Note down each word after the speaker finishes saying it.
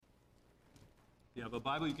If you have a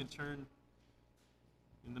Bible, you can turn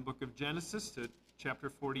in the book of Genesis to chapter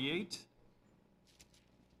 48.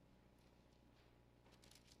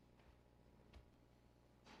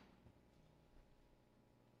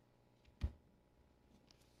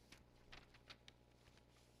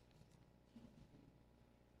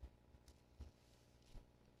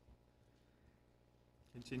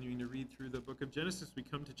 Continuing to read through the book of Genesis, we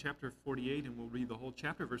come to chapter 48, and we'll read the whole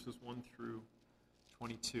chapter, verses 1 through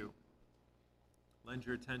 22. Lend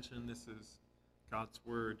your attention, this is God's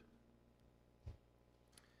word.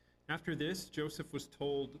 After this, Joseph was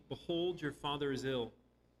told, "Behold, your father is ill."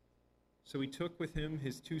 So he took with him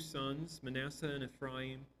his two sons, Manasseh and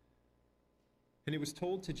Ephraim. And it was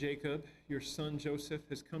told to Jacob, "Your son Joseph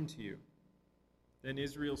has come to you." Then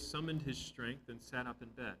Israel summoned his strength and sat up in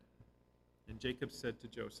bed. And Jacob said to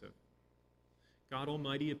Joseph, "God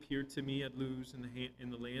Almighty appeared to me at Luz in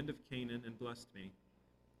the land of Canaan and blessed me,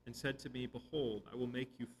 and said to me, 'Behold, I will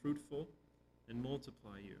make you fruitful and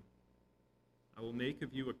multiply you. I will make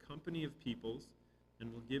of you a company of peoples,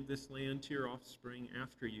 and will give this land to your offspring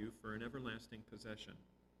after you for an everlasting possession.'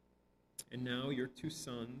 And now your two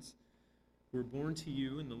sons, who were born to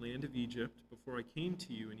you in the land of Egypt, before I came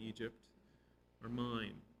to you in Egypt, are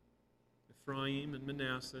mine. Ephraim and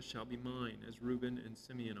Manasseh shall be mine, as Reuben and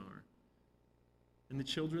Simeon are. And the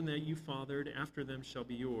children that you fathered after them shall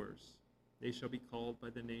be yours. They shall be called by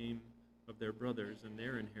the name of their brothers and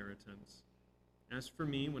their inheritance. As for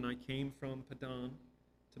me, when I came from Paddan,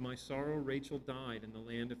 to my sorrow Rachel died in the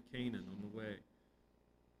land of Canaan on the way,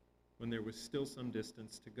 when there was still some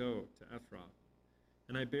distance to go to Ephrath.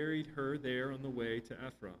 And I buried her there on the way to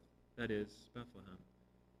Ephrath, that is, Bethlehem.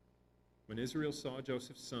 When Israel saw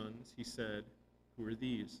Joseph's sons, he said, 'Who are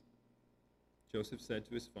these?' Joseph said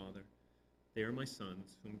to his father, 'They are my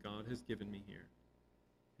sons, whom God has given me here.'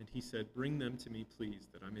 And he said, 'Bring them to me, please,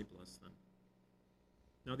 that I may bless them.'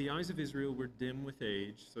 Now the eyes of Israel were dim with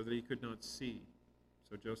age, so that he could not see.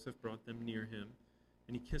 So Joseph brought them near him,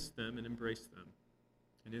 and he kissed them and embraced them.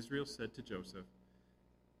 And Israel said to Joseph,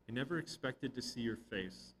 'I never expected to see your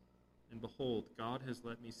face, and behold, God has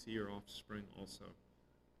let me see your offspring also.'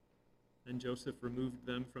 Then Joseph removed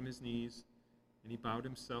them from his knees, and he bowed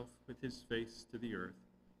himself with his face to the earth.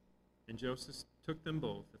 And Joseph took them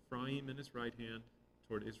both, Ephraim in his right hand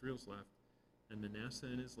toward Israel's left, and Manasseh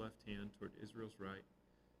in his left hand toward Israel's right,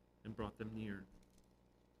 and brought them near.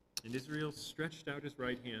 And Israel stretched out his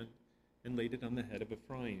right hand and laid it on the head of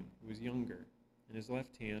Ephraim, who was younger, and his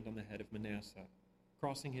left hand on the head of Manasseh,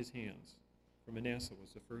 crossing his hands, for Manasseh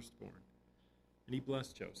was the firstborn. And he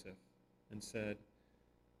blessed Joseph, and said,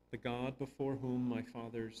 'The God before whom my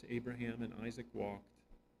fathers Abraham and Isaac walked,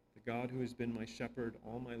 the God who has been my shepherd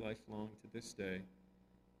all my life long to this day,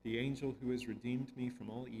 the angel who has redeemed me from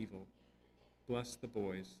all evil, bless the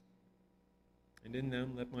boys. And in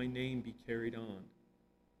them let my name be carried on,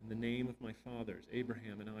 and the name of my fathers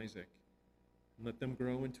Abraham and Isaac, and let them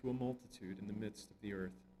grow into a multitude in the midst of the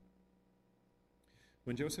earth.'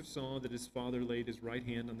 When Joseph saw that his father laid his right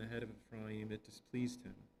hand on the head of Ephraim, it displeased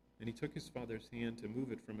him. And he took his father's hand to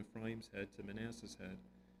move it from Ephraim's head to Manasseh's head.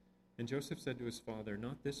 And Joseph said to his father,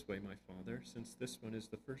 'Not this way, my father, since this one is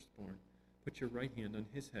the firstborn. Put your right hand on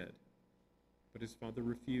his head.' But his father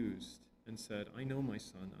refused, and said, 'I know, my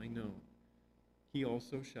son, I know. He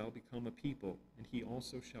also shall become a people, and he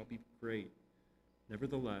also shall be great.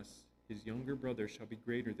 Nevertheless, his younger brother shall be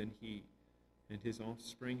greater than he, and his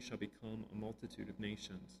offspring shall become a multitude of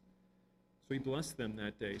nations.' So he blessed them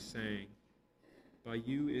that day, saying, 'By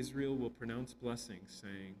you Israel will pronounce blessings,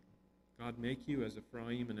 saying, God make you as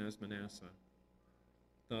Ephraim and as Manasseh.'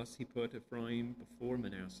 Thus he put Ephraim before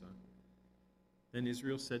Manasseh. Then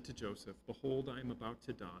Israel said to Joseph, 'Behold, I am about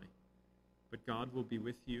to die, but God will be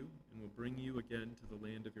with you and will bring you again to the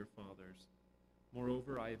land of your fathers.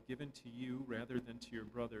 Moreover, I have given to you, rather than to your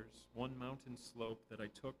brothers, one mountain slope that I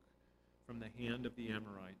took from the hand of the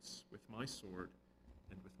Amorites with my sword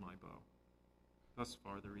and with my bow.'" Thus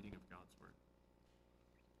far, the reading of God's word.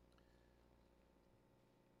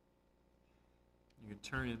 You can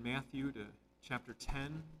turn in Matthew to chapter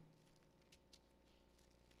 10.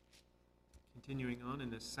 Continuing on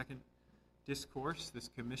in this second discourse, this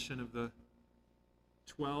commission of the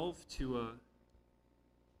 12 to a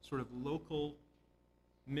sort of local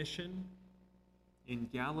mission in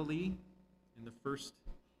Galilee. In the first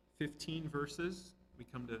 15 verses, we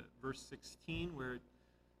come to verse 16, where it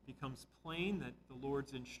becomes plain that the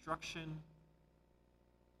Lord's instruction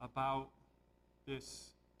about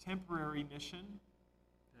this temporary mission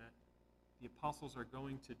that the apostles are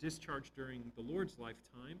going to discharge during the Lord's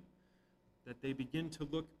lifetime, that they begin to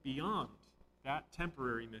look beyond that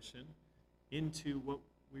temporary mission into what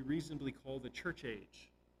we reasonably call the church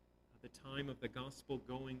age, the time of the gospel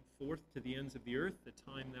going forth to the ends of the earth,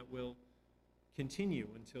 the time that will continue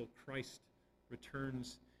until Christ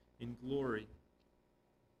returns in glory.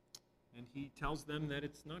 And he tells them that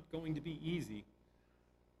it's not going to be easy.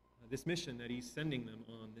 This mission that he's sending them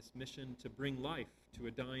on, this mission to bring life to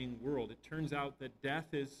a dying world, it turns out that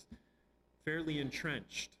death is fairly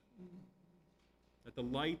entrenched, that the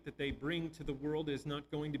light that they bring to the world is not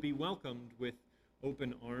going to be welcomed with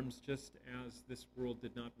open arms, just as this world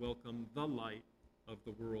did not welcome the light of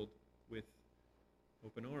the world with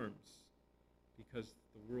open arms, because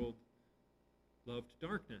the world loved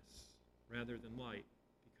darkness rather than light,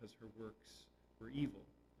 because her works were evil,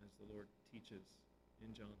 as the Lord teaches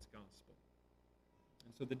in John's Gospel.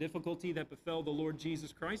 And so the difficulty that befell the Lord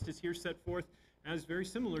Jesus Christ is here set forth as very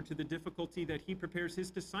similar to the difficulty that he prepares his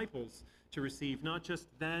disciples to receive, not just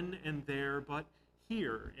then and there, but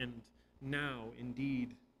here and now,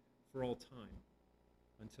 indeed, for all time,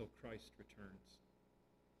 until Christ returns.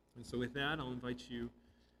 And so with that, I'll invite you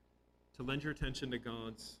to lend your attention to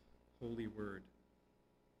God's holy word.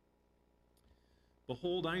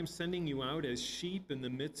 Behold, I am sending you out as sheep in the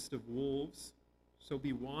midst of wolves. So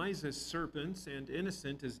be wise as serpents and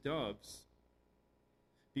innocent as doves.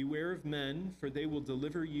 Beware of men, for they will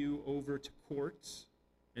deliver you over to courts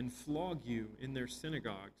and flog you in their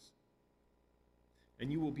synagogues.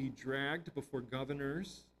 And you will be dragged before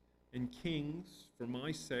governors and kings for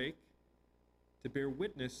my sake, to bear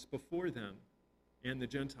witness before them and the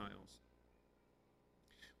Gentiles.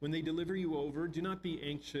 When they deliver you over, do not be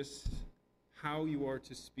anxious how you are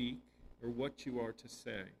to speak or what you are to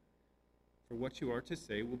say. For what you are to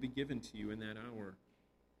say will be given to you in that hour.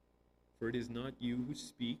 For it is not you who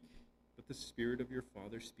speak, but the Spirit of your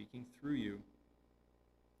Father speaking through you.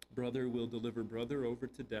 Brother will deliver brother over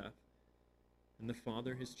to death, and the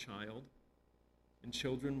father his child, and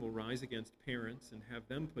children will rise against parents and have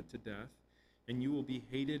them put to death, and you will be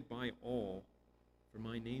hated by all for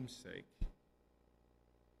my name's sake.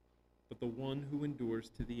 But the one who endures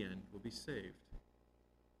to the end will be saved.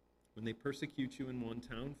 When they persecute you in one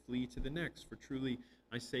town, flee to the next, for truly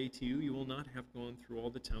I say to you, you will not have gone through all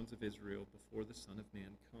the towns of Israel before the Son of Man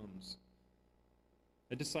comes.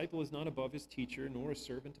 A disciple is not above his teacher, nor a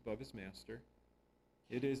servant above his master.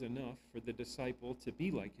 It is enough for the disciple to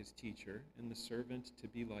be like his teacher, and the servant to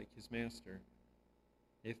be like his master.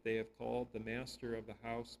 If they have called the master of the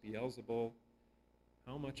house Beelzebul,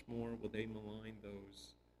 how much more will they malign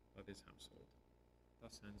those of his household?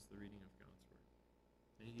 Thus ends the reading of God's word.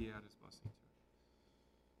 May he add his blessing to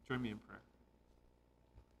it. Join me in prayer.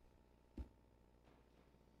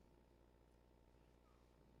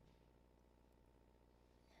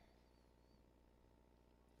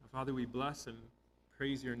 Father, we bless and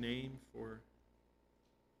praise your name for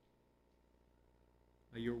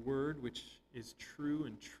your word, which is true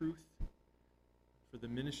and truth, for the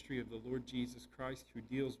ministry of the Lord Jesus Christ, who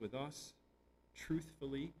deals with us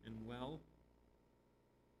truthfully and well.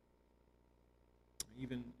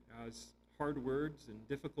 Even as hard words and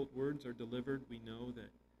difficult words are delivered, we know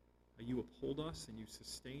that you uphold us and you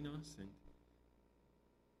sustain us, and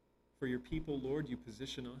for your people, Lord, you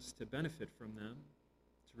position us to benefit from them,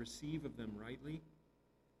 to receive of them rightly.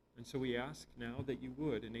 And so we ask now that you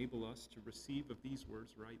would enable us to receive of these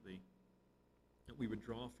words rightly, that we would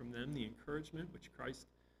draw from them the encouragement which Christ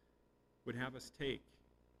would have us take,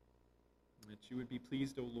 and that you would be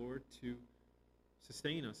pleased, O Lord, to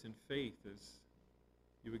sustain us in faith as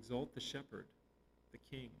you exalt the shepherd, the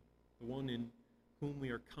king, the one in whom we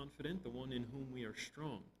are confident, the one in whom we are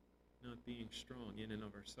strong, not being strong in and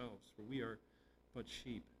of ourselves, for we are but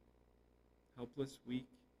sheep, helpless, weak,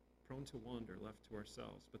 prone to wander, left to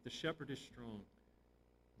ourselves. But the shepherd is strong.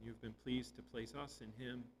 You have been pleased to place us in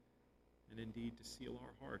him, and indeed to seal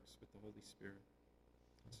our hearts with the Holy Spirit.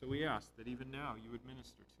 And so we ask that even now you would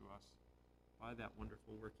minister to us by that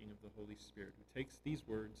wonderful working of the Holy Spirit, who takes these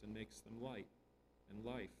words and makes them light and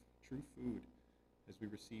life, true food, as we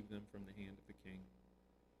receive them from the hand of the King.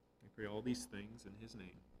 I pray all these things in his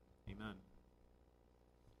name. Amen.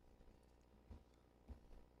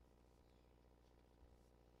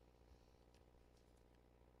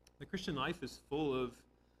 The Christian life is full of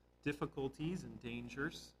difficulties and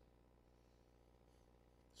dangers.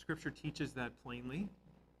 Scripture teaches that plainly.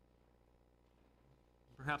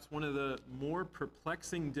 Perhaps one of the more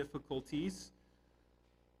perplexing difficulties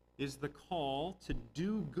is the call to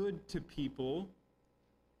do good to people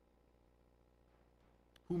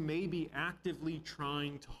who may be actively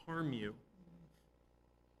trying to harm you,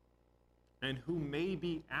 and who may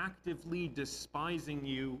be actively despising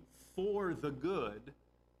you for the good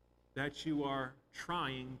that you are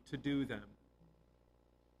trying to do them.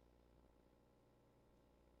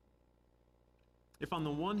 If on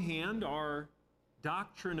the one hand, our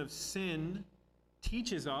doctrine of sin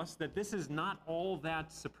teaches us that this is not all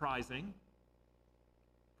that surprising,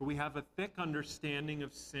 for we have a thick understanding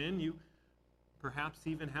of sin, you perhaps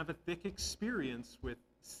even have a thick experience with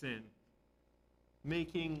sin,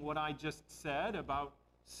 making what I just said about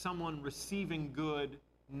someone receiving good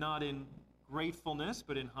not in gratefulness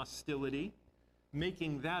but in hostility,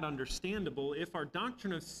 making that understandable. If our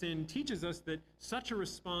doctrine of sin teaches us that such a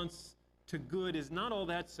response to good is not all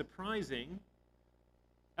that surprising,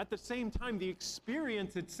 at the same time, the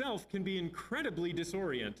experience itself can be incredibly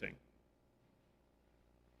disorienting.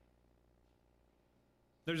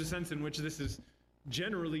 There's a sense in which this is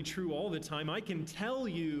generally true all the time. I can tell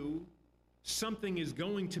you something is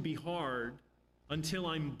going to be hard until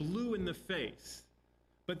I'm blue in the face.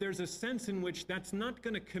 But there's a sense in which that's not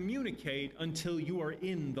going to communicate until you are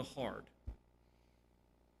in the hard.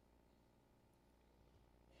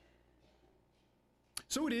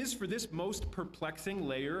 So it is for this most perplexing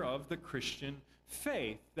layer of the Christian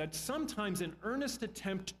faith that sometimes an earnest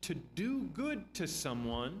attempt to do good to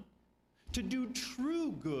someone, to do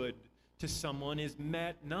true good to someone, is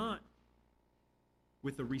met not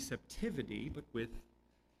with a receptivity, but with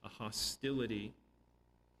a hostility.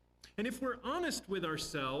 And if we're honest with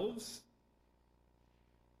ourselves,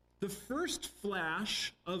 the first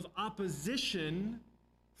flash of opposition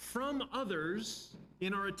from others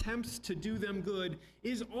in our attempts to do them good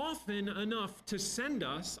is often enough to send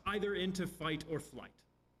us either into fight or flight.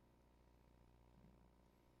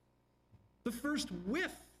 The first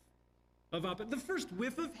whiff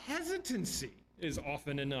of hesitancy is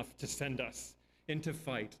often enough to send us into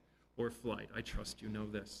fight or flight. I trust you know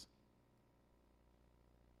this.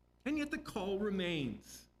 And yet the call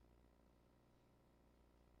remains.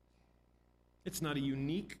 It's not a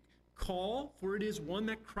unique call, for it is one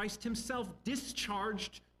that Christ himself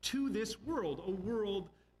discharged to this world, a world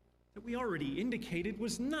that we already indicated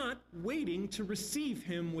was not waiting to receive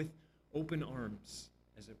him with open arms,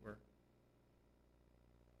 as it were,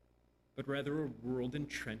 but rather a world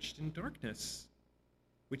entrenched in darkness,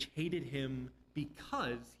 which hated him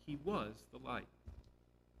because he was the light.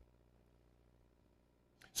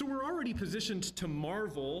 So we're already positioned to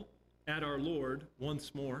marvel at our Lord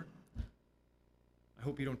once more. I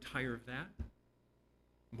hope you don't tire of that,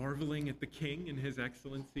 marveling at the King and his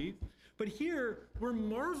excellencies. But here, we're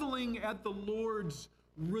marveling at the Lord's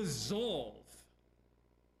resolve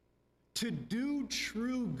to do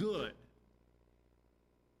true good.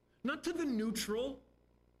 Not to the neutral,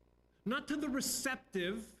 not to the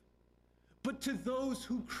receptive, but to those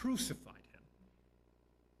who crucified him.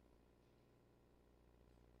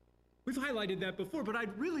 We've highlighted that before, but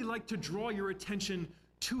I'd really like to draw your attention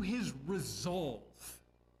to his resolve.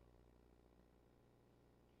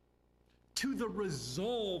 To the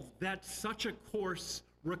resolve that such a course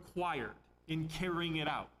required in carrying it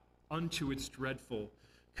out unto its dreadful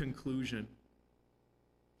conclusion.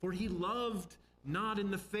 For he loved not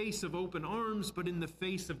in the face of open arms, but in the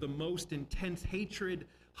face of the most intense hatred,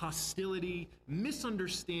 hostility,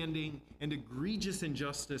 misunderstanding, and egregious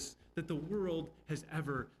injustice that the world has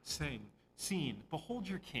ever seen. Behold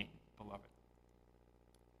your King, beloved.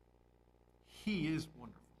 He is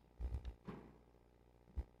wonderful.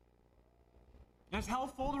 It's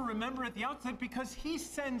helpful to remember at the outset because he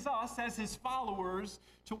sends us as his followers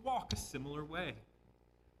to walk a similar way.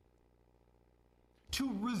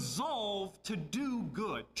 To resolve to do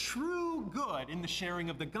good, true good in the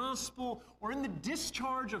sharing of the gospel or in the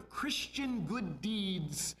discharge of Christian good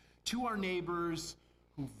deeds to our neighbors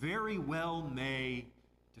who very well may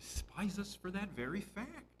despise us for that very fact.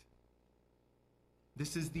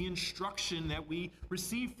 This is the instruction that we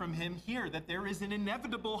receive from him here, that there is an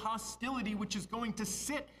inevitable hostility which is going to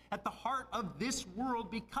sit at the heart of this world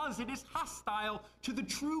because it is hostile to the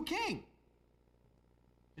true King,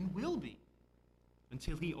 and will be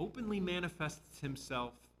until he openly manifests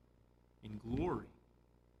himself in glory.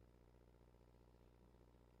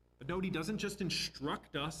 But note, he doesn't just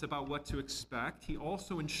instruct us about what to expect, he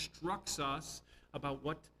also instructs us about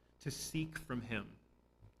what to seek from him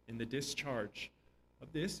in the discharge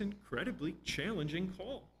of this incredibly challenging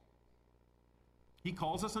call. He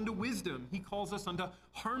calls us unto wisdom. He calls us unto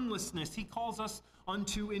harmlessness. He calls us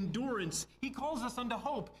unto endurance. He calls us unto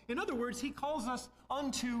hope. In other words, he calls us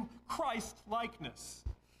unto Christ-likeness.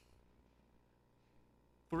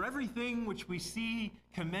 For everything which we see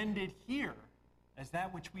commended here as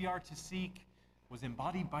that which we are to seek was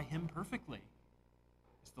embodied by him perfectly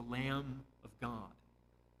as the Lamb of God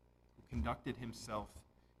who conducted himself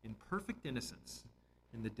in perfect innocence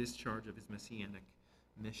in the discharge of his messianic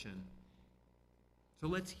mission. So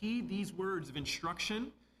let's heed these words of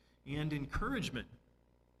instruction and encouragement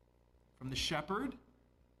from the shepherd,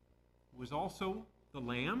 who was also the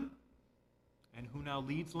lamb, and who now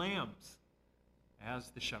leads lambs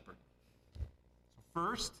as the shepherd. So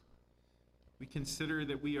first, we consider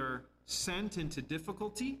that we are sent into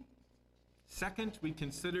difficulty. Second, we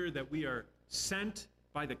consider that we are sent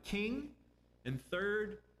by the king. And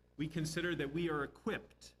third, we consider that we are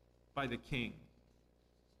equipped by the king.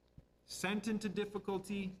 Sent into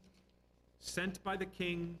difficulty, sent by the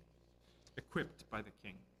king, equipped by the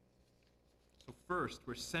king. So first,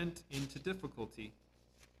 we're sent into difficulty.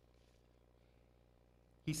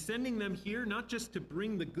 He's sending them here not just to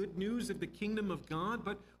bring the good news of the kingdom of God,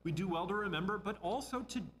 but we do well to remember, but also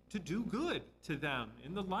to do good to them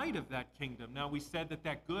in the light of that kingdom. Now, we said that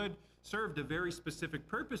that good served a very specific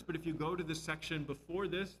purpose, but if you go to the section before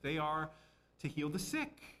this, they are to heal the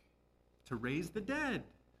sick, to raise the dead,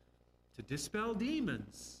 to dispel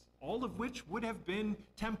demons, all of which would have been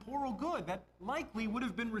temporal good that likely would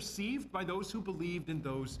have been received by those who believed and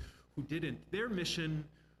those who didn't. Their mission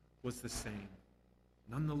was the same.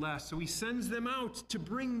 Nonetheless, so he sends them out to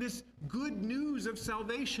bring this good news of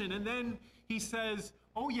salvation, and then he says,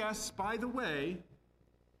 oh yes, by the way,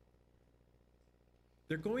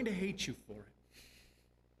 they're going to hate you for it.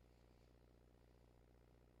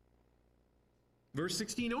 Verse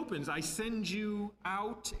 16 opens, I send you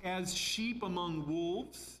out as sheep among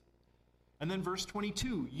wolves. And then verse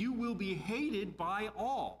 22, you will be hated by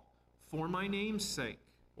all for my name's sake,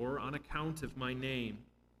 or on account of my name.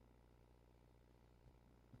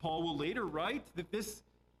 Paul will later write that this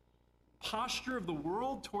posture of the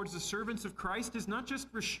world towards the servants of Christ is not just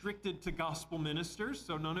restricted to gospel ministers,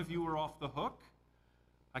 so none of you are off the hook.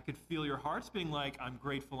 I could feel your hearts being like, I'm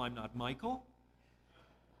grateful I'm not Michael.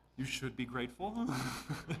 You should be grateful.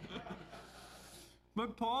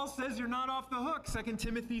 But Paul says you're not off the hook. 2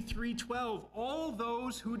 Timothy 3:12, all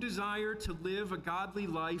those who desire to live a godly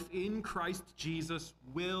life in Christ Jesus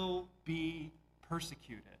will be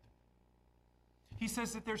persecuted. He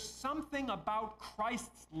says that there's something about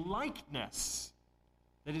Christ's likeness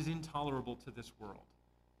that is intolerable to this world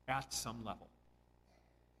at some level.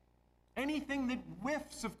 Anything that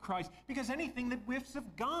whiffs of Christ, because anything that whiffs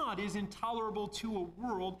of God is intolerable to a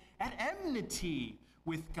world at enmity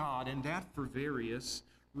with God, and that for various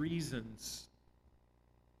reasons.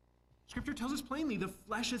 Scripture tells us plainly the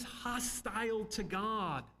flesh is hostile to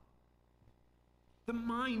God. The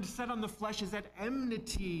mind set on the flesh is at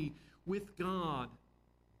enmity with God.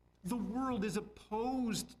 The world is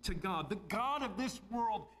opposed to God. The God of this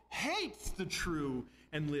world hates the true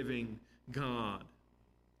and living God.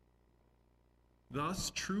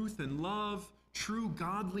 Thus, truth and love, true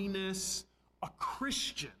godliness, a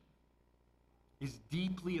Christian is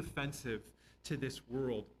deeply offensive to this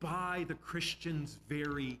world by the Christian's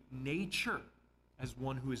very nature as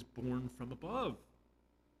one who is born from above,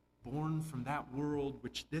 born from that world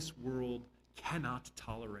which this world cannot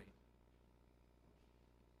tolerate.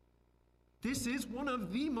 This is one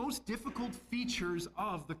of the most difficult features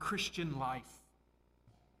of the Christian life.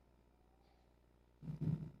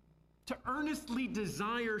 To earnestly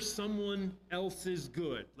desire someone else's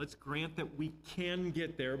good. Let's grant that we can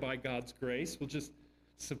get there by God's grace. We'll just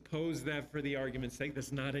suppose that for the argument's sake.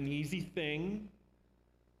 That's not an easy thing.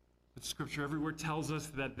 But Scripture everywhere tells us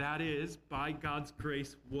that that is, by God's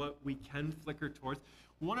grace, what we can flicker towards.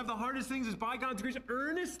 One of the hardest things is, by God's grace,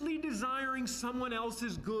 earnestly desiring someone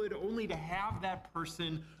else's good, only to have that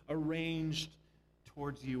person arranged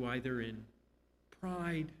towards you either in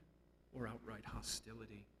pride or outright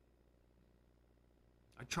hostility.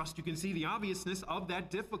 I trust you can see the obviousness of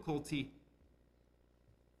that difficulty.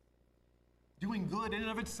 Doing good in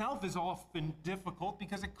and of itself is often difficult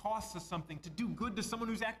because it costs us something. To do good to someone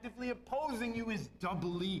who's actively opposing you is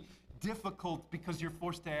doubly difficult because you're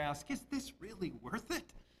forced to ask, is this really worth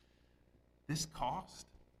it? This cost?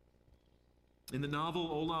 In the novel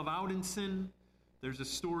Olav Audenson, there's a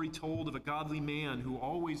story told of a godly man who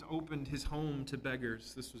always opened his home to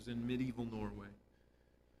beggars. This was in medieval Norway.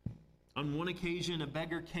 On one occasion, a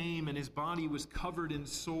beggar came and his body was covered in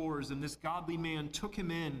sores, and this godly man took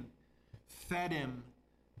him in, fed him,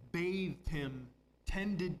 bathed him,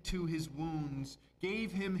 tended to his wounds,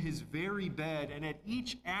 gave him his very bed, and at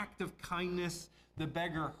each act of kindness, the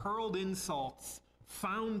beggar hurled insults,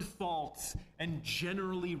 found faults, and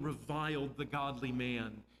generally reviled the godly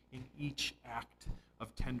man in each act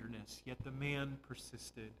of tenderness. Yet the man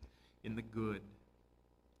persisted in the good.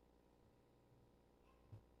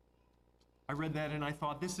 I read that and I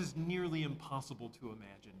thought, this is nearly impossible to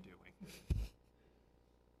imagine doing.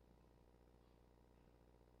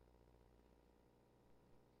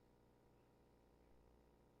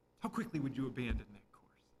 How quickly would you abandon that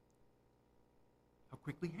course?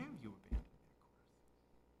 quickly have you abandoned that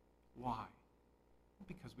course? Why?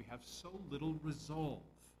 Because we have so little resolve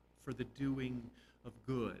for the doing of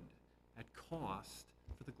good at cost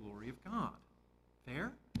for the glory of God.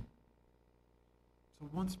 Fair? So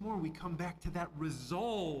once more, we come back to that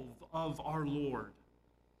resolve of our Lord.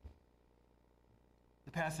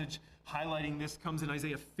 The passage highlighting this comes in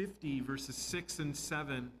Isaiah 50, verses 6 and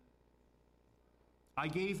 7. I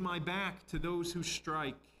gave my back to those who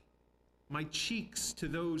strike, my cheeks to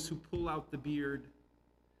those who pull out the beard.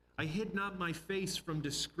 I hid not my face from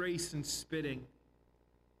disgrace and spitting,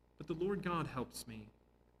 but the Lord God helps me.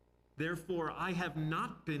 Therefore I have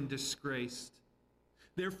not been disgraced.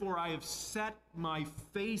 Therefore I have set my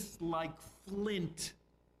face like flint,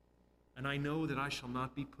 and I know that I shall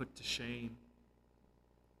not be put to shame.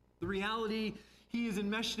 The reality he is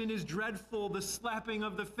enmeshed in is dreadful. The slapping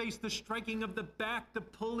of the face, the striking of the back, the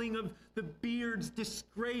pulling of the beards,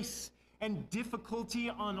 disgrace and difficulty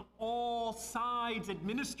on all sides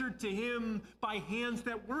administered to him by hands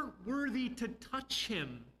that weren't worthy to touch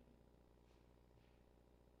him.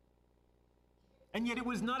 And yet it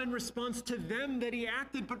was not in response to them that he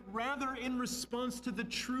acted, but rather in response to the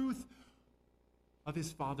truth of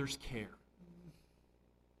his Father's care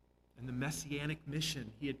and the messianic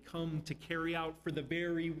mission he had come to carry out for the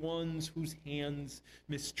very ones whose hands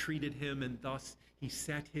mistreated him, and thus he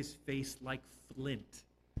set his face like flint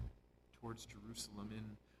towards Jerusalem in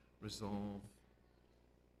resolve.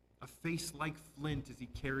 A face like flint as he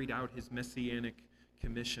carried out his messianic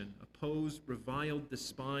commission. Opposed, reviled,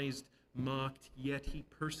 despised, mocked, yet he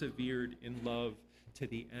persevered in love to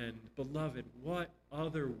the end. Beloved, what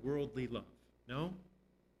other worldly love? No?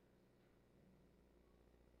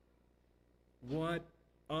 What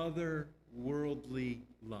other worldly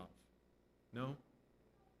love? No?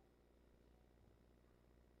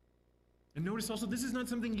 And notice also, this is not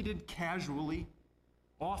something he did casually,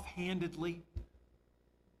 offhandedly.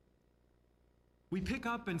 We pick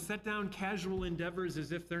up and set down casual endeavors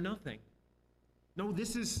as if they're nothing. No,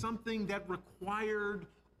 this is something that required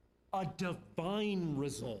a divine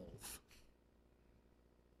resolve.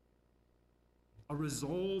 A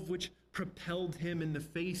resolve which propelled him in the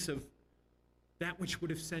face of that which would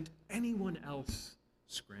have sent anyone else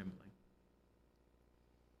scrambling.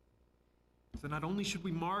 So not only should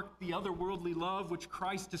we mark the otherworldly love which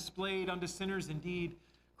Christ displayed unto sinners, indeed,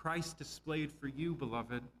 Christ displayed for you,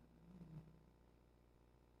 beloved.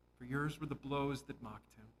 For yours were the blows that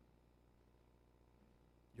mocked him.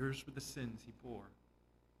 Yours were the sins he bore.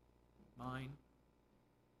 Mine,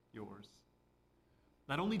 yours.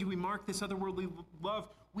 Not only do we mark this otherworldly love,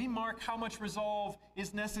 we mark how much resolve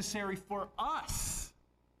is necessary for us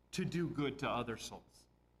to do good to other souls.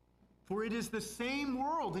 For it is the same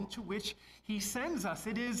world into which he sends us.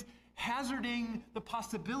 It is hazarding the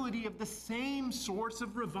possibility of the same sorts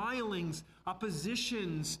of revilings,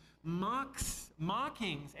 oppositions,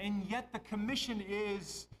 mockings, and yet the commission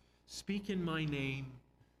is, speak in my name,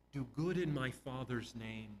 do good in my Father's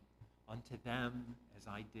name, unto them as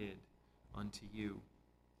I did unto you.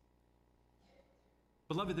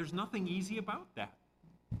 Beloved, there's nothing easy about that.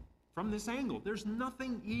 From this angle, there's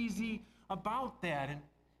nothing easy about that. And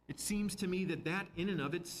it seems to me that that in and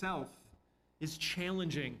of itself is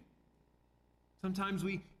challenging. Sometimes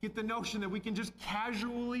we get the notion that we can just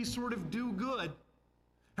casually sort of do good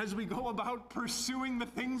as we go about pursuing the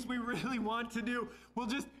things we really want to do. We'll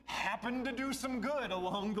just happen to do some good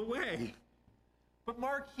along the way. But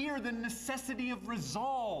mark here the necessity of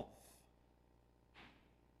resolve.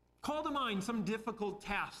 Call to mind some difficult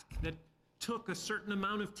task that took a certain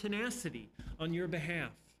amount of tenacity on your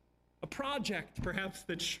behalf. A project, perhaps,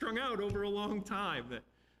 that strung out over a long time that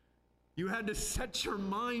you had to set your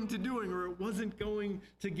mind to doing or it wasn't going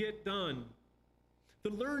to get done. The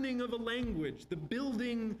learning of a language, the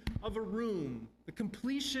building of a room, the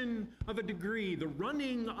completion of a degree, the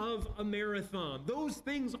running of a marathon. Those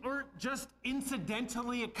things aren't just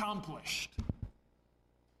incidentally accomplished.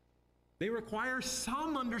 They require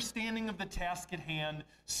some understanding of the task at hand,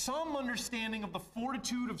 some understanding of the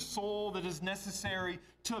fortitude of soul that is necessary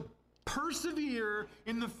to persevere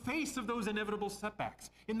in the face of those inevitable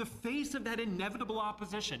setbacks, in the face of that inevitable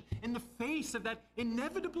opposition, in the face of that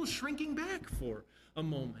inevitable shrinking back for a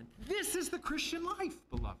moment. This is the Christian life,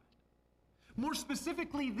 beloved. More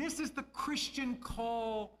specifically, this is the Christian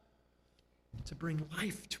call to bring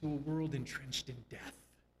life to a world entrenched in death.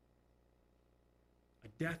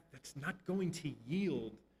 A death that's not going to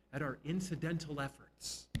yield at our incidental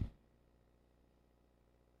efforts.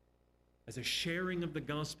 As a sharing of the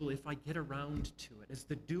gospel, if I get around to it. As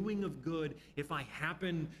the doing of good, if I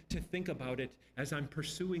happen to think about it as I'm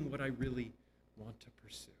pursuing what I really want to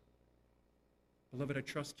pursue. Beloved, I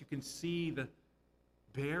trust you can see the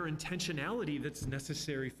bare intentionality that's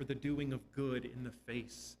necessary for the doing of good in the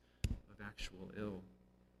face of actual ill.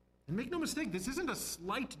 And make no mistake, this isn't a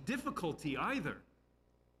slight difficulty either.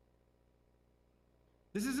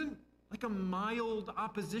 This isn't like a mild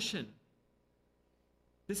opposition.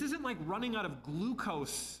 This isn't like running out of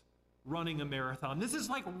glucose running a marathon. This is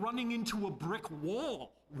like running into a brick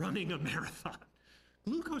wall running a marathon.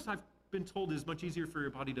 Glucose, I've been told, is much easier for your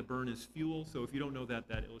body to burn as fuel, so if you don't know that,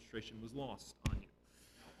 that illustration was lost on you.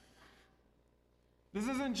 This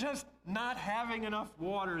isn't just not having enough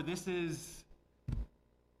water. This is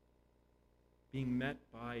being met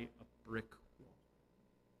by a brick wall.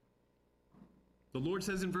 The Lord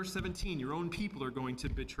says in verse 17, your own people are going to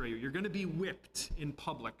betray you. You're going to be whipped in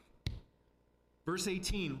public. Verse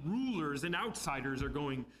 18, rulers and outsiders are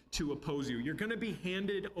going to oppose you. You're going to be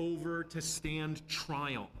handed over to stand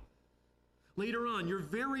trial. Later on, your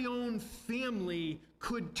very own family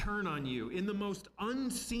could turn on you in the most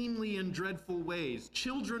unseemly and dreadful ways.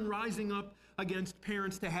 Children rising up against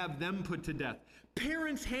parents to have them put to death.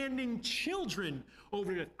 Parents handing children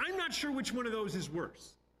over to death. I'm not sure which one of those is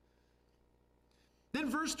worse. Then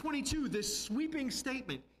verse 22, this sweeping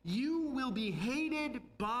statement, you will be hated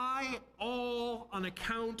by all on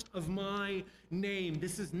account of my name.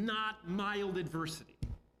 This is not mild adversity.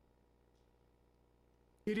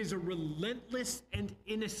 It is a relentless and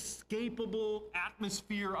inescapable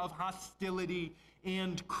atmosphere of hostility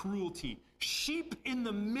and cruelty. Sheep in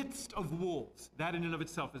the midst of wolves. That in and of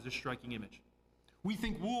itself is a striking image. We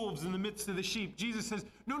think wolves in the midst of the sheep. Jesus says,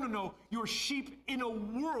 no, you're sheep in a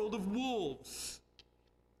world of wolves.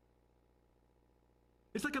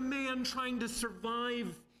 It's like a man trying to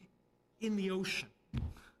survive in the ocean.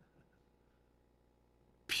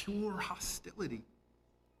 Pure hostility.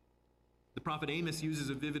 The prophet Amos uses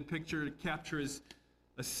a vivid picture to capture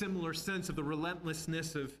a similar sense of the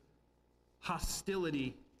relentlessness of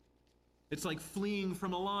hostility. It's like fleeing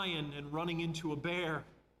from a lion and running into a bear.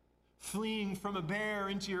 Fleeing from a bear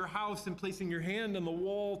into your house and placing your hand on the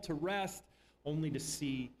wall to rest, only to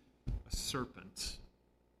see a serpent.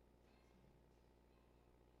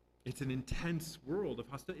 It's an intense world of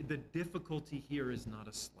hostility. The difficulty here is not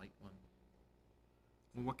a slight one.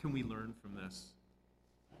 Well, what can we learn from this?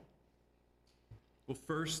 Well,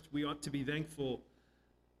 first, we ought to be thankful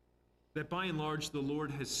that by and large the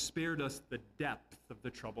Lord has spared us the depth of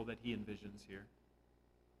the trouble that he envisions here.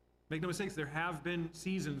 Make no mistakes, there have been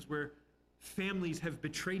seasons where families have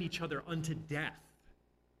betrayed each other unto death.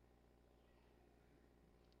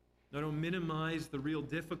 Now, don't minimize the real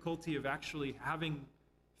difficulty of actually having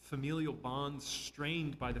familial bonds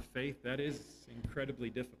strained by the faith. That is incredibly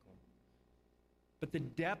difficult. But the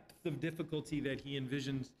depth of difficulty that he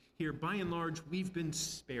envisions here, by and large, we've been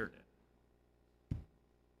spared it.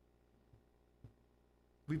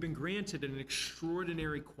 We've been granted an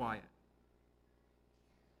extraordinary quiet.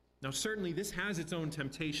 Now, certainly this has its own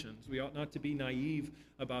temptations. We ought not to be naive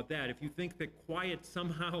about that. If you think that quiet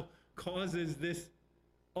somehow causes this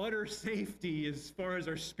utter safety as far as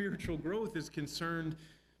our spiritual growth is concerned,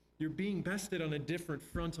 you're being bested on a different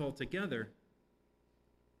front altogether.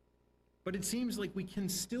 But it seems like we can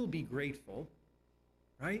still be grateful,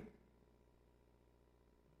 right?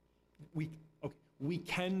 We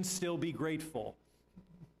can still be grateful.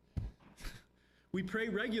 We pray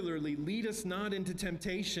regularly, lead us not into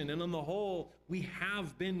temptation, and on the whole, we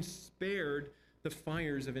have been spared the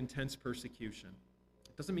fires of intense persecution.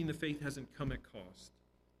 It doesn't mean the faith hasn't come at cost,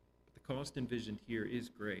 but the cost envisioned here is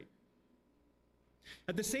great.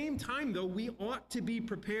 At the same time, though, we ought to be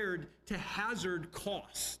prepared to hazard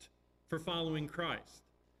cost for following Christ.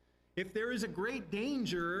 If there is a great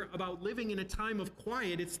danger about living in a time of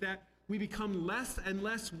quiet, it's that we become less and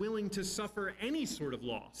less willing to suffer any sort of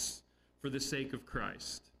loss for the sake of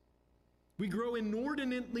Christ. We grow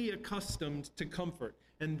inordinately accustomed to comfort,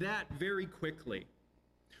 and that very quickly.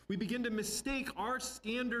 We begin to mistake our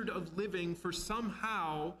standard of living for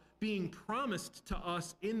somehow being promised to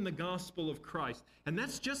us in the gospel of Christ. And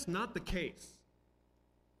that's just not the case.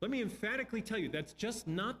 Let me emphatically tell you, that's just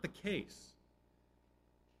not the case.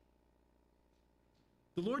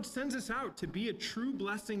 The Lord sends us out to be a true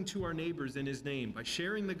blessing to our neighbors in his name by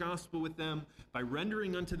sharing the gospel with them, by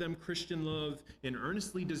rendering unto them Christian love, and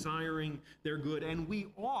earnestly desiring their good. And we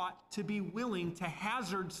ought to be willing to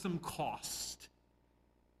hazard some cost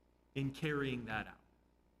in carrying that out.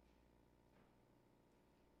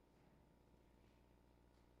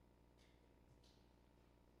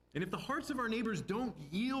 And if the hearts of our neighbors don't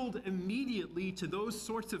yield immediately to those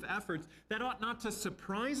sorts of efforts, that ought not to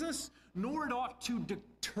surprise us, nor it ought to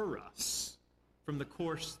deter us from the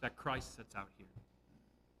course that Christ sets out here.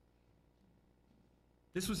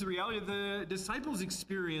 This was the reality the disciples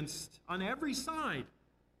experienced on every side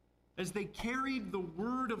as they carried the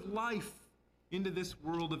word of life into this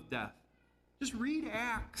world of death. Just read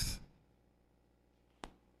Acts.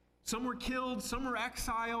 Some were killed, some were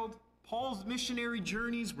exiled. Paul's missionary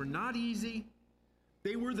journeys were not easy.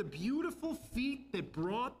 They were the beautiful feet that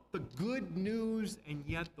brought the good news, and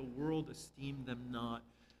yet the world esteemed them not,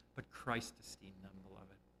 but Christ esteemed them, beloved.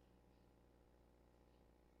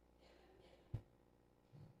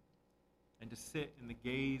 And to sit in the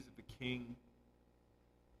gaze of the King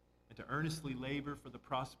and to earnestly labor for the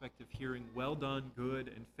prospect of hearing, "Well done, good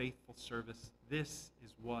and faithful service," this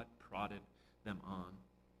is what prodded them on.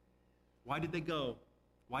 Why did they go?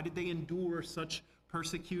 Why did they endure such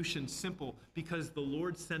persecution? Simple, because the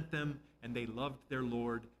Lord sent them and they loved their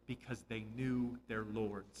Lord because they knew their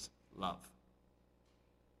Lord's love.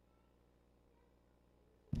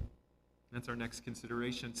 That's our next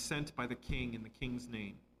consideration, sent by the King in the King's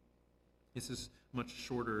name. This is much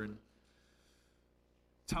shorter, and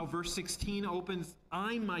it's how verse 16 opens.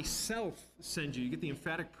 I myself send you. You get the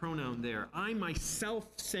emphatic pronoun there. I myself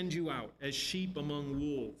send you out as sheep among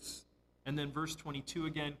wolves. And then verse 22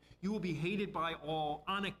 again, you will be hated by all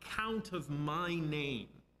on account of my name.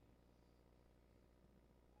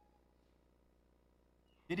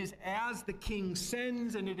 It is as the King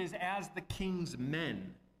sends, and it is as the King's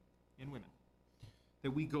men and women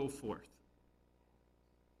that we go forth.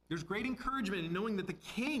 There's great encouragement in knowing that the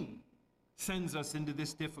King sends us into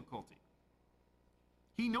this difficulty.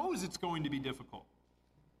 He knows it's going to be difficult.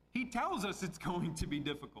 He tells us it's going to be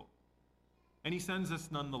difficult. And he sends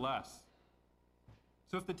us nonetheless.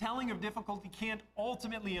 So if the telling of difficulty can't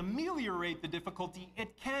ultimately ameliorate the difficulty,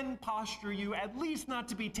 it can posture you at least not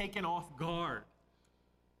to be taken off guard.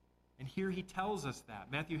 And here he tells us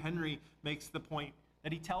that. Matthew Henry makes the point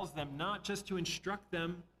that he tells them not just to instruct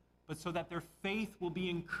them, but so that their faith will be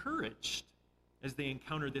encouraged as they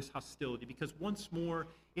encounter this hostility, because once more,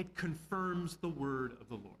 it confirms the word of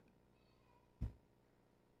the Lord.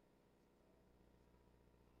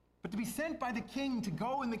 But to be sent by the King, to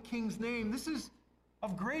go in the King's name, this is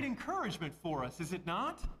of great encouragement for us, is it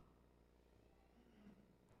not?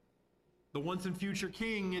 The once and future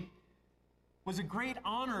king, it was a great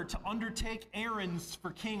honor to undertake errands for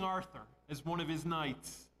King Arthur as one of his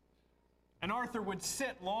knights. And Arthur would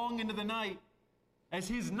sit long into the night as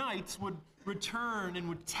his knights would return and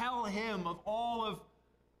would tell him of all of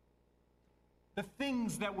the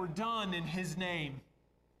things that were done in his name,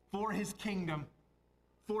 for his kingdom,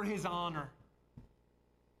 for his honor.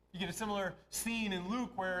 You get a similar scene in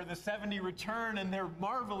Luke where the 70 return and they're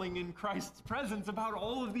marveling in Christ's presence about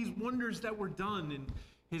all of these wonders that were done in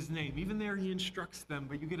his name. Even there he instructs them,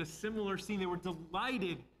 but you get a similar scene. They were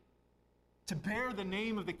delighted to bear the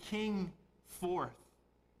name of the King forth,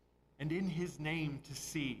 and in his name to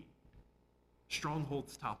see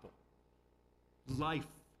strongholds topple, life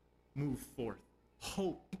move forth,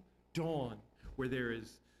 hope dawn where there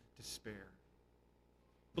is despair.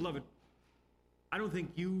 Beloved, I don't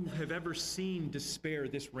think you have ever seen despair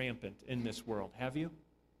this rampant in this world, have you?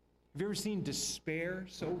 Have you ever seen despair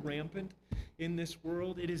so rampant in this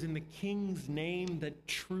world? It is in the King's name that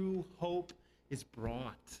true hope is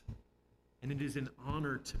brought, and it is an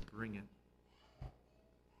honor to bring it.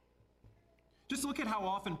 Just look at how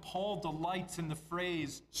often Paul delights in the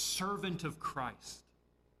phrase, servant of Christ.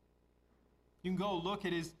 You can go look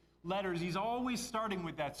at his letters. He's always starting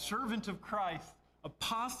with that, servant of Christ,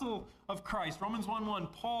 apostle of Christ. Romans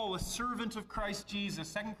 1:1, Paul, a servant of Christ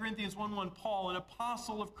Jesus. 2 Corinthians 1:1, Paul, an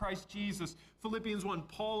apostle of Christ Jesus. Philippians 1,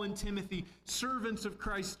 Paul and Timothy, servants of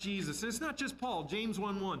Christ Jesus. And it's not just Paul. James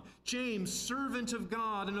 1:1, James, servant of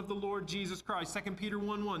God and of the Lord Jesus Christ. 2 Peter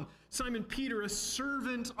 1:1, Simon Peter, a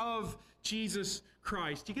servant of Jesus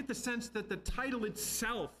Christ. You get the sense that the title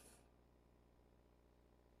itself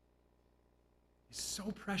is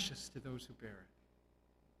so precious to those who bear it,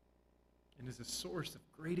 and is a source of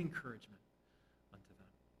great encouragement unto them.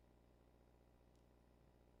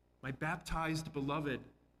 My baptized beloved,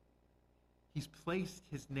 he's placed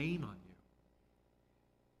his name on you.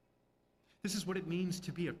 This is what it means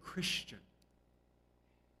to be a Christian,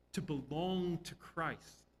 to belong to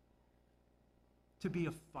Christ, to be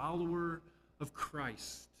a follower of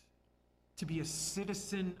Christ, to be a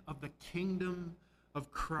citizen of the kingdom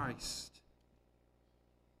of Christ.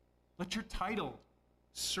 Let your title,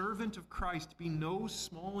 servant of Christ, be no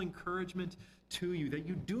small encouragement to you, that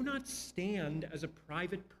you do not stand as a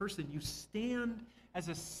private person. You stand as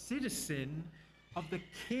a citizen of the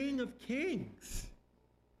King of Kings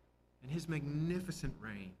and his magnificent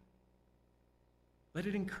reign. Let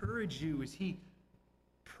it encourage you as he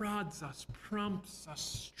prods us, prompts us,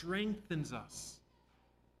 strengthens us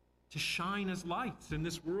to shine as lights in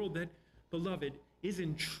this world that, beloved, is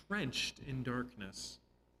entrenched in darkness.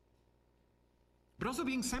 But also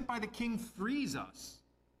being sent by the King frees us.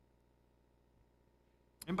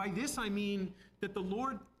 And by this I mean that the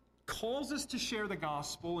Lord calls us to share the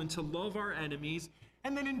gospel and to love our enemies,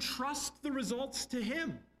 and then entrust the results to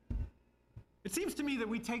Him. It seems to me that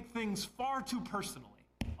we take things far too personally,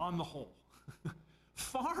 on the whole.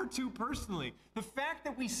 Far too personally. The fact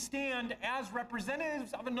that we stand as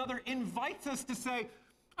representatives of another invites us to say,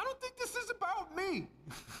 I don't think this is about me.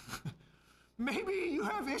 Maybe you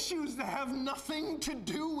have issues that have nothing to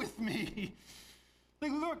do with me.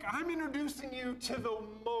 Like, look, I'm introducing you to the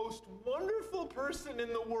most wonderful person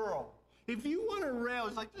in the world. If you want to rail,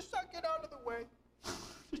 it's like, just get out of the way.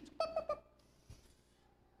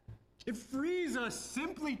 It frees us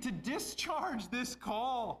simply to discharge this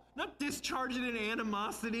call. Not discharge it in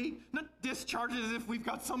animosity, not discharge it as if we've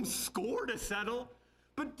got some score to settle,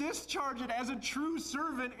 but discharge it as a true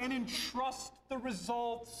servant and entrust the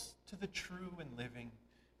results to the true and living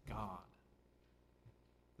God.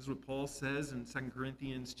 This is what Paul says in 2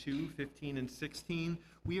 Corinthians 2:15 and 16.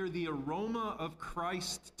 We are the aroma of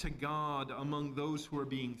Christ to God among those who are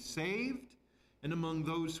being saved and among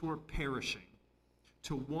those who are perishing.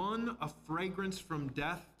 To one, a fragrance from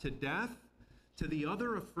death to death, to the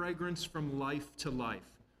other, a fragrance from life to life.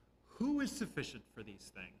 Who is sufficient for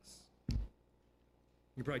these things?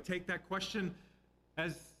 You probably take that question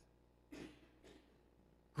as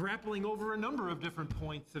grappling over a number of different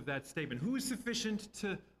points of that statement. Who is sufficient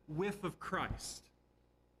to whiff of Christ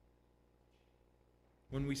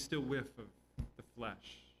when we still whiff of the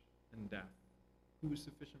flesh and death? Who is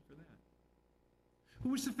sufficient for that?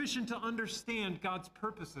 Who is sufficient to understand God's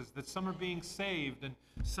purposes, that some are being saved and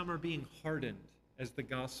some are being hardened as the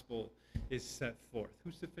gospel is set forth?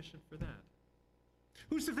 Who's sufficient for that?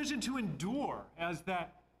 Who's sufficient to endure as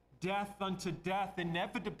that death unto death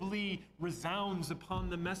inevitably resounds upon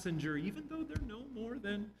the messenger, even though they're no more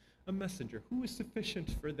than a messenger? Who is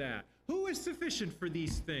sufficient for that? Who is sufficient for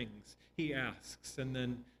these things? He asks, and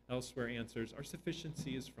then elsewhere answers, our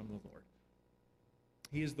sufficiency is from the Lord.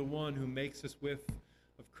 He is the one who makes us whiff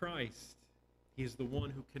of Christ. He is the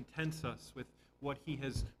one who contents us with what He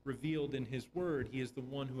has revealed in His Word. He is the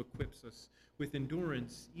one who equips us with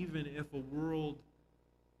endurance, even if a world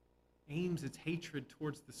aims its hatred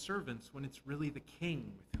towards the servants when it's really the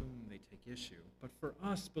king with whom they take issue. But for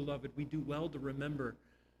us, beloved, we do well to remember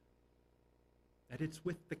that it's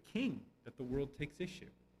with the king that the world takes issue.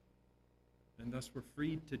 And thus we're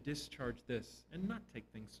freed to discharge this and not take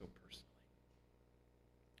things so personally.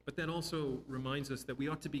 But that also reminds us that we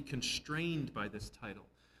ought to be constrained by this title,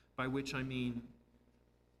 by which I mean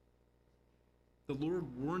the Lord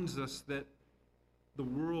warns us that the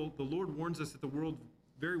world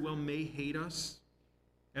very well may hate us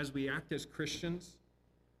as we act as Christians,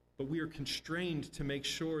 but we are constrained to make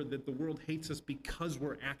sure that the world hates us because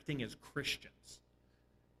we're acting as Christians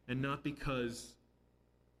and not because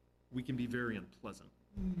we can be very unpleasant.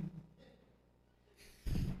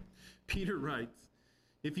 Peter writes,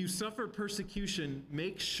 if you suffer persecution,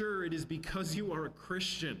 make sure it is because you are a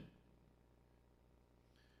Christian.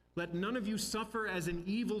 Let none of you suffer as an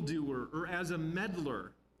evildoer or as a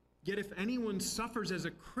meddler. Yet if anyone suffers as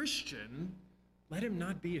a Christian, let him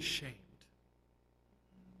not be ashamed.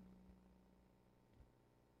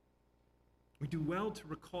 We do well to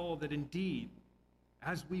recall that indeed,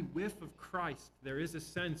 as we whiff of Christ, there is a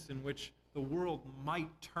sense in which the world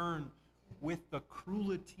might turn with the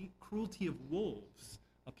cruelty of wolves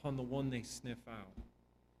upon the one they sniff out.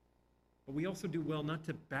 But we also do well not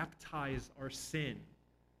to baptize our sin,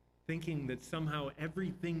 thinking that somehow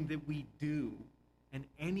everything that we do and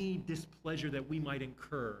any displeasure that we might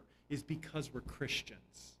incur is because we're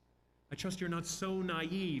Christians. I trust you're not so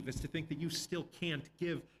naive as to think that you still can't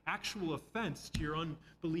give actual offense to your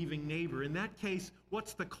unbelieving neighbor. In that case,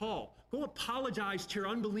 what's the call? Go apologize to your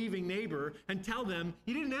unbelieving neighbor and tell them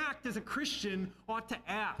you didn't act as a Christian ought to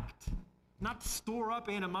act. Not store up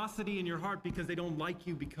animosity in your heart because they don't like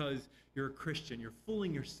you because you're a Christian. You're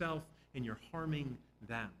fooling yourself and you're harming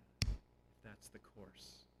them. That's the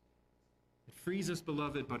course. It frees us,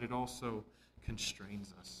 beloved, but it also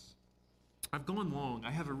constrains us. I've gone long.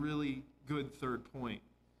 I have a really good third point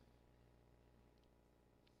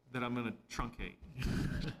that I'm going to truncate.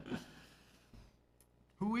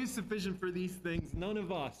 Who is sufficient for these things? None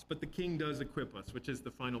of us, but the King does equip us, which is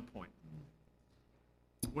the final point.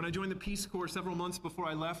 When I joined the Peace Corps several months before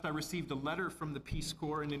I left, I received a letter from the Peace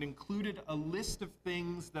Corps, and it included a list of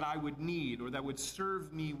things that I would need or that would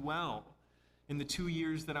serve me well in the 2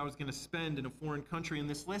 years that I was going to spend in a foreign country. And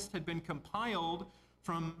this list had been compiled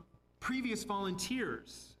from previous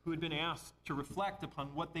volunteers who had been asked to reflect upon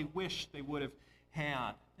what they wished they would have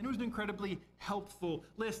had. And it was an incredibly helpful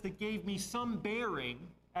list that gave me some bearing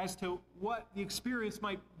as to what the experience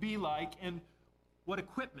might be like and what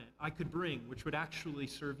equipment I could bring, which would actually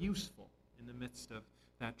serve useful in the midst of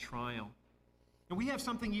that trial. And we have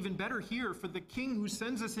something even better here, for the King who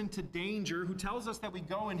sends us into danger, who tells us that we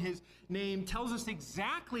go in his name, tells us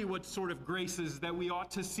exactly what sort of graces that we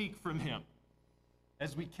ought to seek from him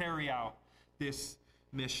as we carry out this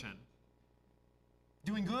mission.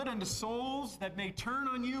 Doing good unto souls that may turn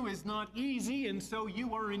on you is not easy, and so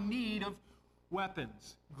you are in need of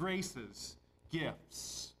weapons, graces,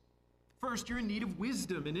 gifts. First, you're in need of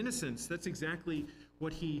wisdom and innocence. That's exactly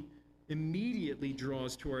what he immediately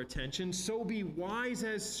draws to our attention. So be wise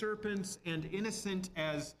as serpents and innocent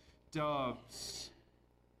as doves.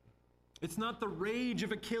 It's not the rage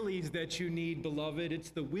of Achilles that you need, beloved. It's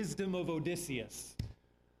the wisdom of Odysseus.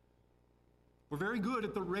 We're very good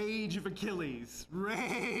at the rage of Achilles.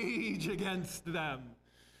 Rage against them.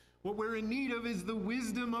 What we're in need of is the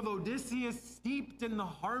wisdom of Odysseus, steeped in the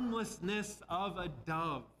harmlessness of a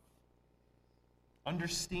dove.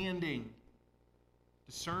 Understanding,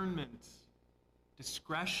 discernment,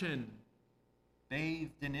 discretion,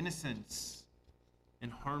 bathed in innocence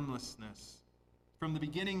and harmlessness. From the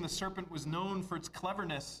beginning, the serpent was known for its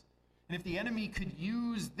cleverness, and if the enemy could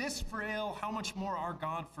use this for ill, how much more our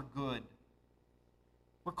God for good?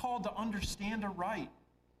 We're called to understand aright,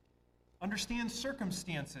 understand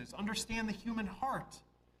circumstances, understand the human heart,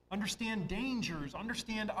 understand dangers,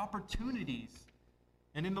 understand opportunities,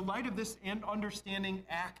 and in the light of this and understanding,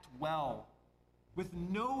 act well, with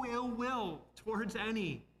no ill will towards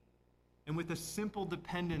any, and with a simple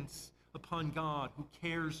dependence upon God who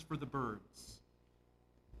cares for the birds.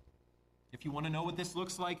 If you want to know what this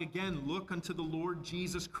looks like, again, look unto the Lord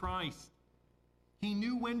Jesus Christ. He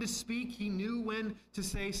knew when to speak. He knew when to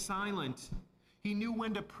stay silent. He knew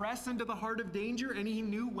when to press into the heart of danger, and he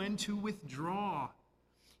knew when to withdraw.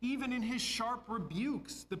 Even in his sharp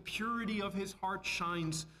rebukes, the purity of his heart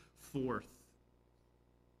shines forth.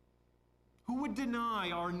 Who would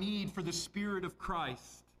deny our need for the Spirit of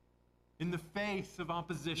Christ in the face of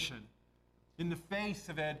opposition, in the face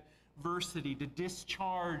of adversity, to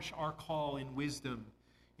discharge our call in wisdom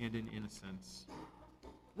and in innocence?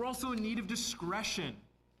 We're also in need of discretion.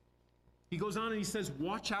 He goes on and he says,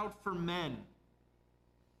 watch out for men.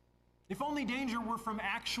 If only danger were from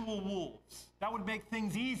actual wolves, that would make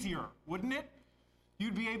things easier, wouldn't it?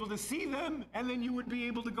 You'd be able to see them, and then you would be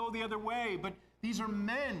able to go the other way. But these are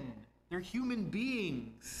men. They're human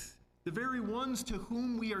beings. The very ones to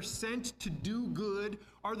whom we are sent to do good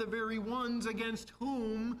are the very ones against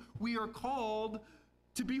whom we are called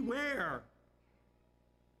to beware.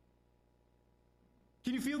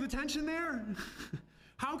 Can you feel the tension there?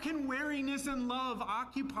 How can wariness and love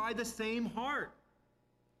occupy the same heart?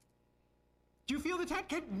 Do you feel the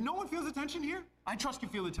tension? No one feels the tension here? I trust you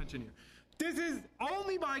feel the tension here. This is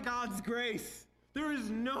only by God's grace. There is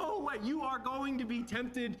no way you are going to be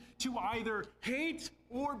tempted to either hate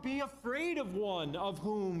or be afraid of one of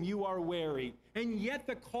whom you are wary. And yet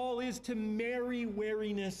the call is to marry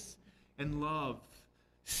wariness and love.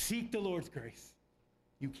 Seek the Lord's grace.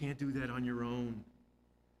 You can't do that on your own.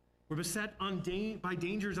 We're beset by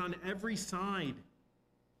dangers on every side.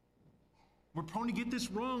 We're prone to get this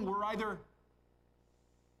wrong. We're either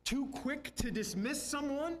too quick to dismiss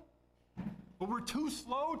someone, or we're too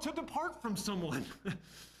slow to depart from someone,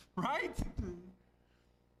 right?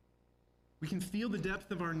 We can feel the depth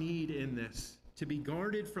of our need in this, to be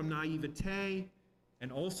guarded from naivete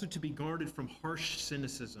and also to be guarded from harsh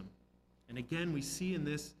cynicism. And again, we see in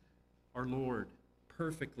this our Lord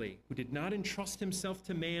perfectly, who did not entrust himself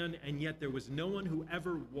to man, and yet there was no one who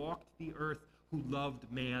ever walked the earth who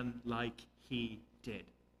loved man like he did.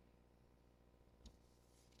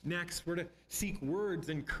 Next, we're to seek words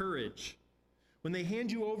and courage. When they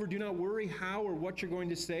hand you over, do not worry how or what you're going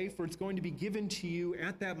to say, for it's going to be given to you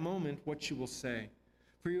at that moment what you will say.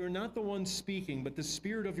 For you are not the one speaking, but the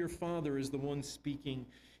Spirit of your Father is the one speaking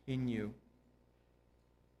in you.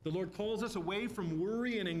 The Lord calls us away from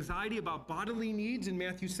worry and anxiety about bodily needs in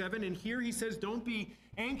Matthew 7, and here he says, don't be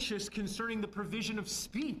anxious concerning the provision of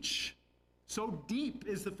speech. So deep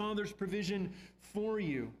is the Father's provision for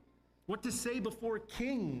you. What to say before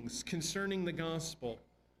kings concerning the gospel.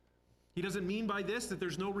 He doesn't mean by this that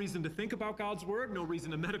there's no reason to think about God's word, no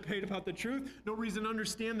reason to meditate about the truth, no reason to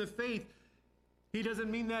understand the faith. He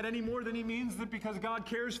doesn't mean that any more than he means that because God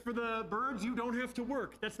cares for the birds, you don't have to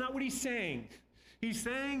work. That's not what he's saying. He's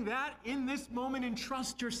saying that in this moment,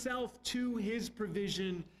 entrust yourself to his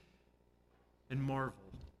provision and marvel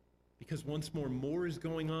Because once more is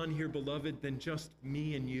going on here, beloved, than just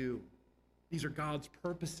me and you. These are God's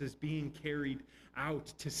purposes being carried out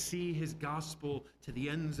to see his gospel to the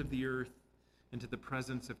ends of the earth and to the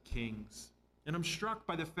presence of kings. And I'm struck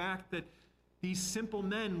by the fact that these simple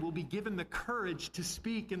men will be given the courage to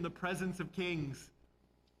speak in the presence of kings.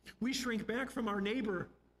 We shrink back from our neighbor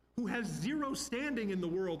who has zero standing in the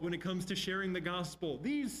world when it comes to sharing the gospel.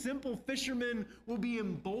 These simple fishermen will be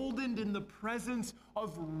emboldened in the presence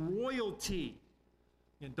of royalty.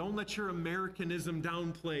 And don't let your Americanism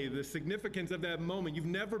downplay the significance of that moment. You've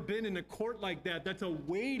never been in a court like that. That's a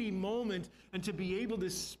weighty moment. And to be able to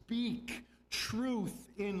speak truth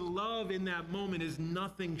in love in that moment is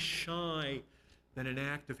nothing shy than an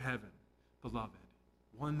act of heaven, beloved.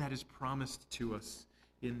 One that is promised to us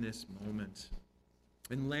in this moment.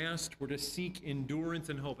 And last, we're to seek endurance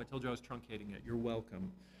and hope. I told you I was truncating it. You're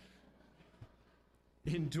welcome.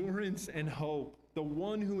 Endurance and hope. The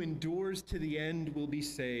one who endures to the end will be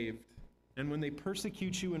saved. And when they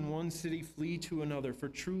persecute you in one city, flee to another. For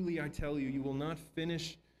truly I tell you, you will not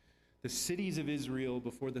finish the cities of Israel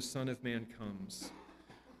before the Son of Man comes.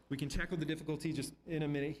 We can tackle the difficulty just in a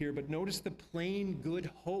minute here, but notice the plain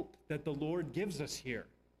good hope that the Lord gives us here.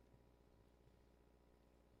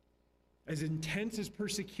 As intense as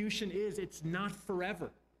persecution is, it's not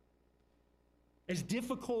forever. As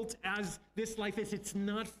difficult as this life is, it's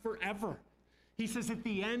not forever. He says at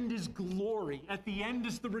the end is glory. At the end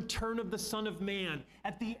is the return of the Son of Man.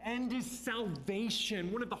 At the end is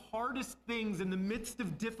salvation. One of the hardest things in the midst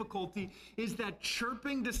of difficulty is that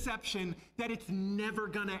chirping deception that it's never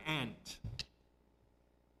going to end.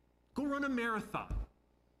 Go run a marathon.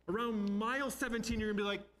 Around mile 17, you're going to be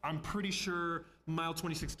like, I'm pretty sure mile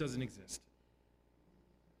 26 doesn't exist.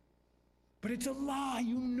 But it's a lie.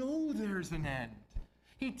 You know there's an end.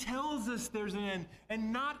 He tells us there's an end.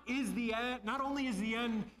 And not only is the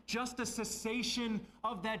end just a cessation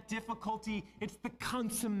of that difficulty, it's the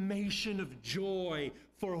consummation of joy.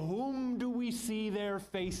 For whom do we see there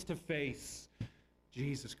face to face?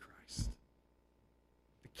 Jesus Christ,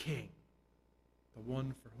 the King, the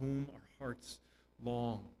one for whom our hearts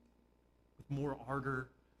long, with more ardor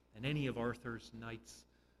than any of Arthur's knights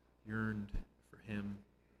yearned for him.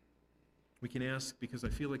 We can ask, because I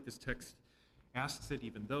feel like this text asks it,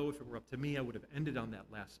 even though if it were up to me, I would have ended on that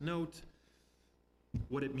last note,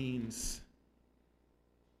 what it means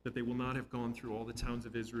that they will not have gone through all the towns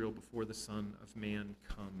of Israel before the Son of Man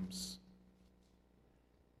comes.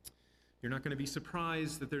 You're not going to be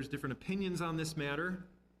surprised that there's different opinions on this matter,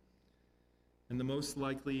 and the most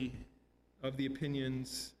likely of the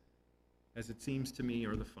opinions, as it seems to me,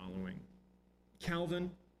 are the following. Calvin,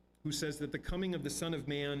 who says that the coming of the Son of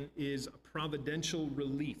Man is a providential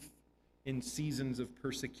relief in seasons of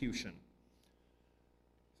persecution.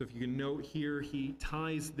 So if you can note here, he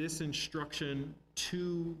ties this instruction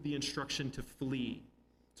to the instruction to flee.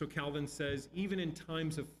 So Calvin says, even in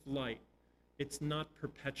times of flight, it's not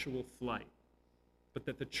perpetual flight, but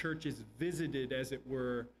that the church is visited, as it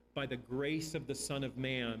were, by the grace of the Son of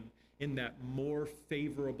Man in that more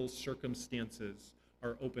favorable circumstances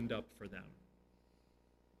are opened up for them.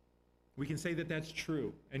 We can say that that's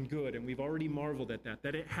true and good, and we've already marveled at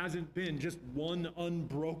that it hasn't been just one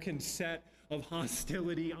unbroken set of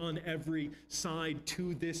hostility on every side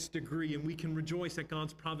to this degree, and we can rejoice at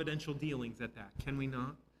God's providential dealings at that, can we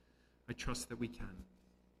not? I trust that we can.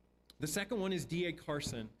 The second one is D.A.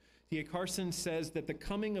 Carson. D.A. Carson says that the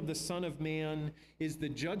coming of the Son of Man is the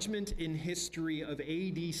judgment in history of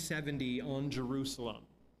AD 70 on Jerusalem.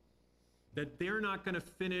 That they're not going to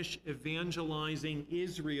finish evangelizing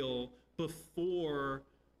Israel before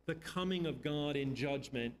the coming of God in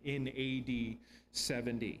judgment in AD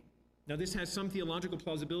 70. Now, this has some theological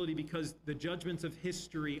plausibility because the judgments of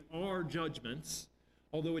history are judgments,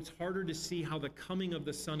 although it's harder to see how the coming of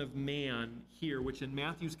the Son of Man here, which in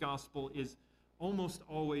Matthew's gospel is almost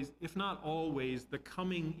always, if not always, the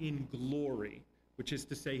coming in glory, which is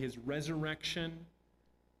to say his resurrection,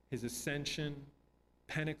 his ascension,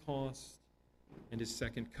 Pentecost, and his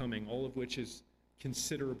second coming, all of which is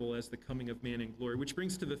considerable as the coming of man in glory. Which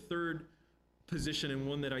brings to the third position, and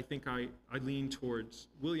one that I think I lean towards.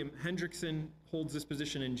 William Hendrickson holds this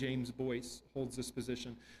position, and James Boyce holds this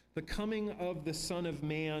position. The coming of the Son of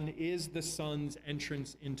Man is the Son's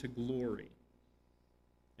entrance into glory.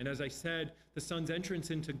 And as I said, the Son's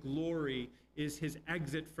entrance into glory is his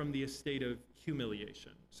exit from the estate of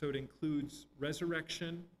humiliation. So it includes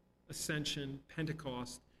resurrection, ascension,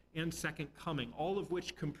 Pentecost, and second coming, all of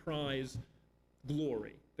which comprise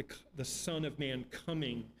glory, the Son of Man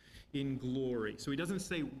coming in glory. So he doesn't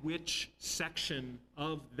say which section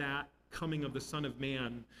of that coming of the Son of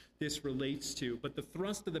Man this relates to. But the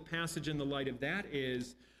thrust of the passage in the light of that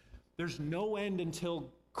is there's no end until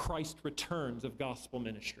Christ returns of gospel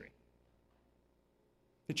ministry.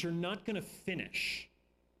 That you're not going to finish.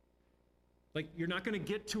 Like, you're not going to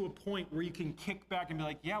get to a point where you can kick back and be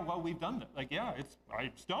like, yeah, well, we've done that. Like, yeah,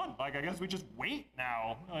 it's done. Like, I guess we just wait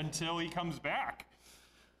now until he comes back.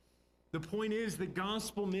 The point is that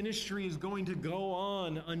gospel ministry is going to go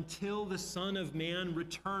on until the Son of Man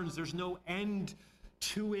returns. There's no end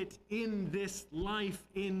to it in this life,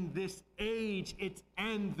 in this age. Its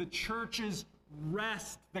end, the church's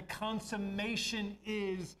rest, the consummation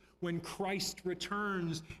is when Christ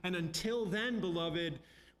returns. And until then, beloved,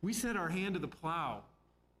 we set our hand to the plow.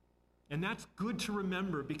 And that's good to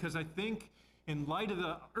remember, because I think in light of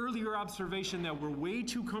the earlier observation that we're way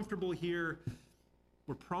too comfortable here,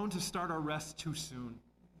 we're prone to start our rest too soon.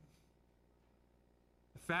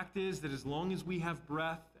 The fact is that as long as we have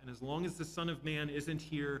breath and as long as the Son of Man isn't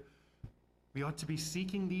here, we ought to be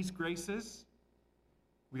seeking these graces.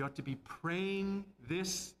 We ought to be praying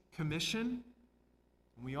this commission.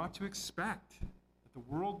 And we ought to expect that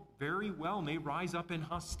the world very well may rise up in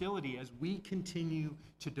hostility as we continue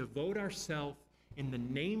to devote ourselves in the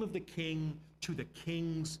name of the King to the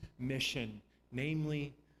King's mission,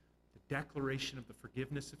 namely the declaration of the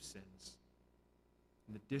forgiveness of sins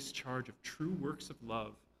and the discharge of true works of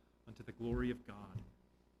love unto the glory of God,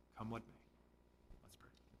 come what may. Let's pray.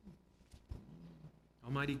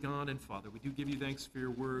 Almighty God and Father, we do give you thanks for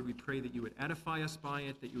your word. We pray that you would edify us by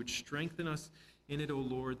it, that you would strengthen us in it, O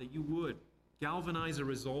Lord, that you would galvanize a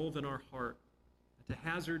resolve in our heart to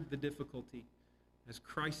hazard the difficulty as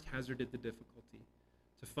Christ hazarded the difficulty,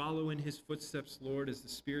 to follow in his footsteps, Lord, as the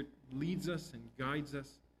Spirit leads us and guides us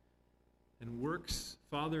and works,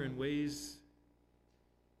 Father, in ways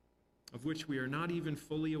of which we are not even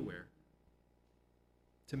fully aware,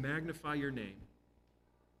 to magnify your name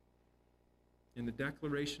in the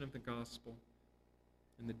declaration of the gospel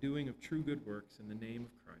and the doing of true good works in the name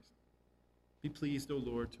of Christ. Be pleased, O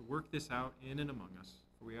Lord, to work this out in and among us,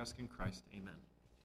 for we ask in Christ. Amen.